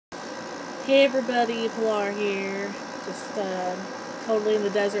Hey everybody, Pilar here. Just totally in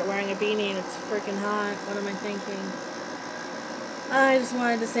the desert wearing a beanie and it's freaking hot. What am I thinking? I just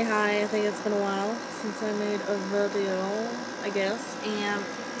wanted to say hi. I think it's been a while since I made a video, I guess. And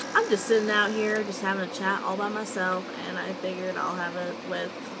I'm just sitting out here just having a chat all by myself, and I figured I'll have it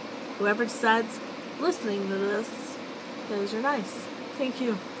with whoever decides listening to this, because you're nice. Thank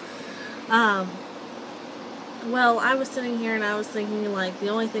you. Um, well, I was sitting here and I was thinking, like, the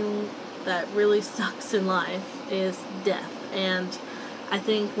only thing that really sucks in life is death. And I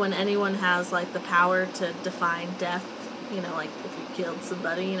think when anyone has, like, the power to define death, like if you killed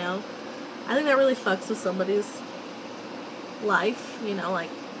somebody, I think that really fucks with somebody's life, like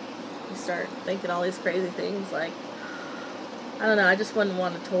you start thinking all these crazy things, like, I don't know, I just wouldn't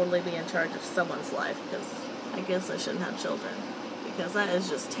want to totally be in charge of someone's life, because I guess I shouldn't have children, because that is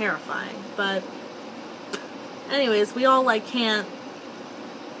just terrifying. But anyways, we all, like, can't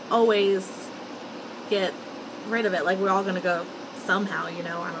always get rid of it. Like, we're all gonna go somehow, I don't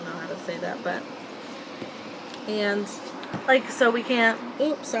know how to say that, but, and, like, so we can't,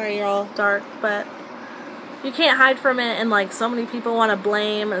 oops, sorry, you're all dark, but you can't hide from it, and, like, so many people want to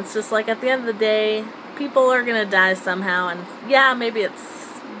blame. It's just, like, at the end of the day, people are gonna die somehow, and, yeah, maybe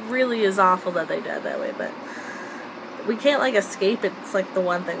it's really is awful that they died that way, but we can't, like, escape it. It's, like, the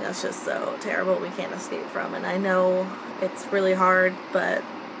one thing that's just so terrible we can't escape from, and I know it's really hard, but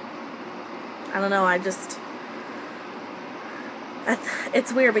I don't know,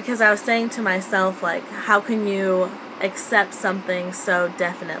 it's weird, because I was saying to myself, like, how can you accept something so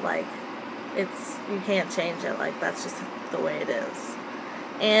definite? Like, you can't change it. Like, that's just the way it is.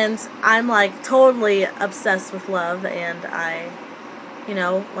 And I'm, like, totally obsessed with love, and I,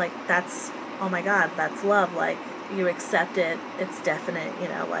 like, that's, oh my God, that's love. Like, you accept it, it's definite,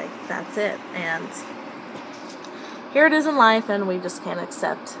 like, that's it. And here it is in life, and we just can't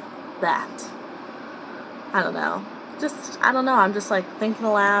accept that. I don't know. I don't know, I'm just, like, thinking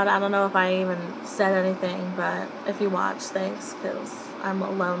aloud. I don't know if I even said anything, but if you watch, thanks, because I'm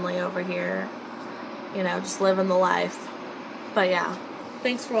lonely over here, just living the life. But yeah,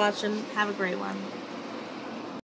 thanks for watching. Have a great one.